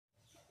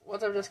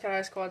What's up,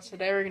 Discount Squad?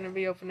 Today we're going to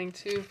be opening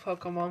two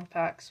Pokemon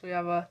packs. We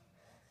have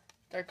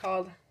they're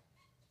called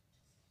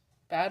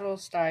Battle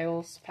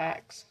Styles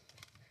packs.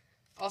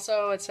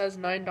 Also, it says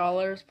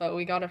 $9, but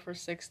we got it for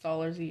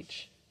 $6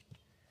 each.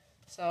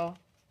 So,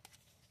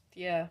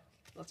 yeah,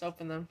 let's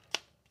open them.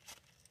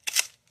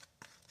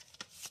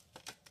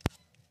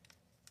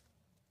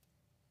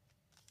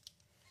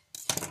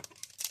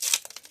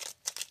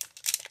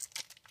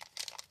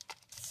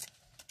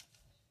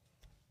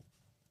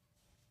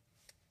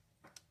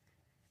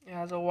 It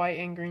has a white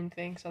and green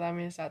thing, so that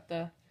means that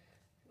the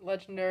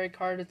legendary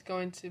card is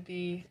going to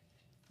be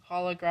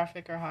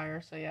holographic or higher,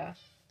 so yeah.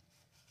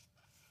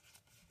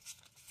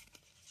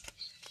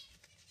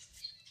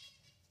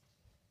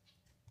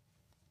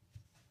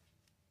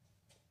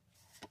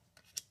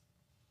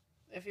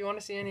 If you want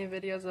to see any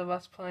videos of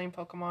us playing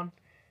Pokemon,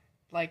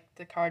 like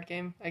the card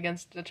game,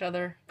 against each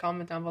other,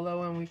 comment down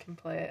below and we can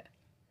play it.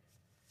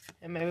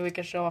 And maybe we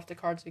can show off the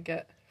cards we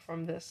get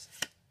from this.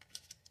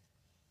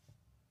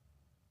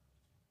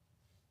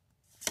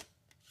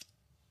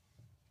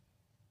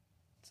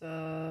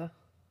 It's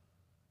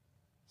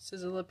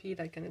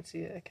Sizzlipede, I couldn't see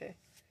it, okay.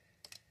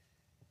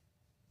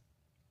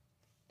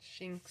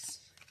 Shinx,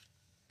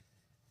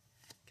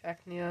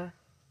 Cacnea.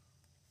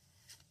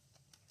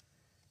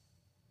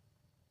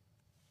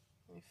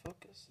 Let me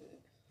focus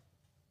it.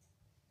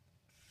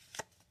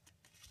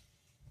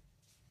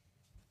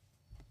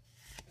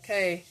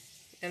 Okay,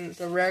 and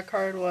the rare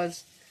card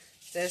was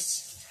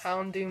this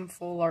Houndoom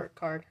full art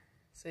card.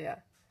 So yeah,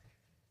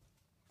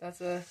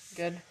 that's a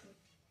good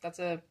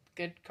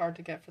card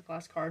to get for the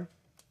last card.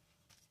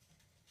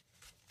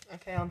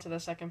 Okay, on to the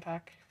second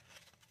pack.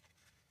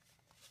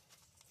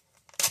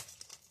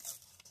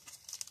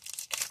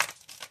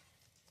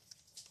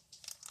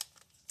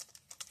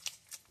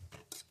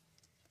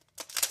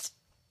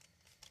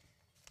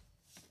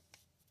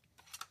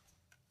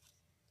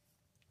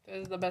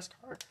 This is the best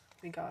card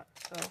we got,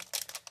 so,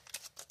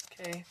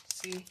 okay,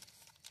 see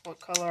what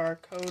color our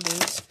code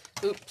is.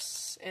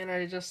 Oops, and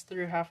I just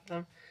threw half of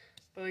them,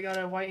 but we got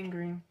a white and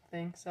green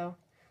thing, so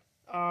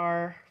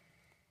our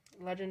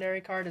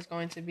legendary card is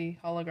going to be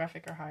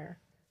holographic or higher.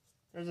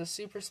 There's a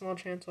super small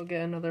chance we'll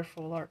get another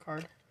full art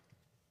card.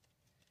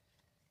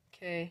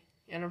 Okay,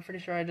 and I'm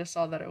pretty sure I just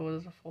saw that it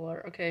was a full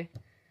art. Okay.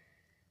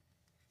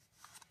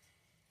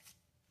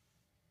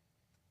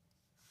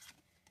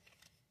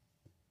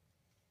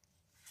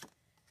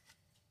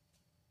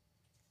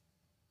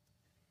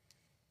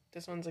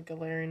 This one's a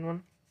Galarian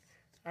one.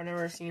 I've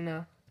never seen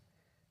a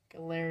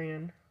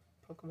Galarian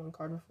Pokemon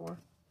card before.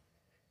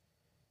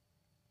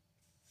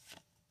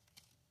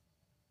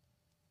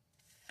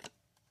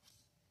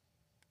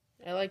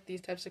 I like these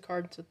types of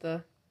cards with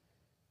the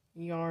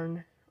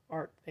yarn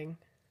art thing.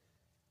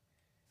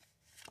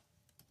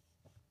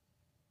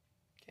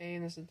 Okay,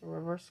 and this is the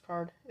reverse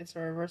card. It's a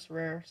reverse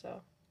rare,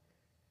 so.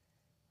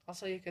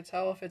 Also, you could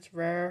tell if it's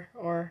rare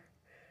or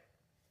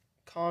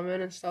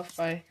common and stuff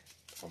by,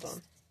 hold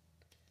on.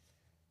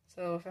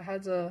 So if it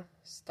has a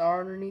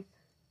star underneath,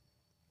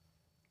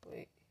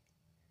 wait.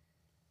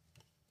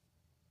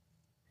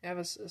 You have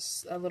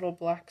a little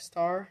black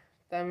star,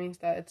 that means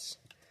that it's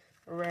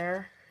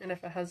rare. And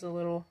if it has a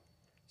little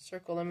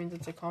circle, that means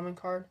it's a common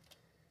card.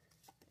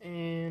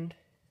 And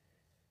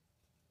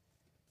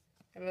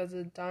if it has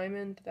a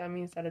diamond, that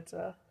means that it's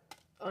a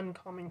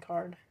uncommon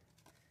card.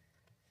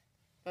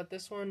 But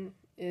this one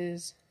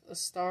is a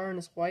star and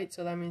it's white,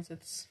 so that means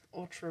it's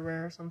ultra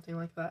rare or something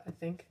like that, I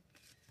think.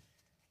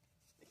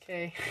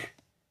 Okay,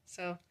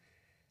 so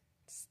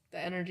it's the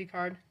energy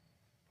card,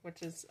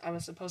 which is, I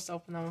was supposed to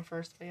open that one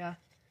first, but yeah.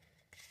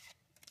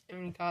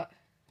 And we got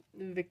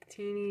the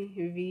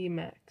Victini V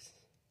Max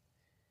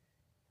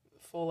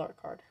full art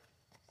card.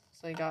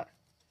 So I got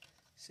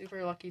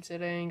super lucky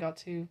today and got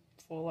two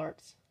full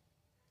arts.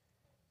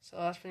 So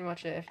that's pretty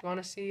much it. If you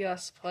want to see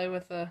us play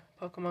with the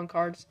Pokemon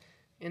cards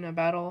in a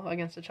battle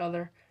against each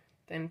other,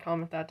 then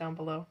comment that down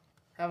below.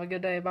 Have a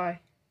good day, bye.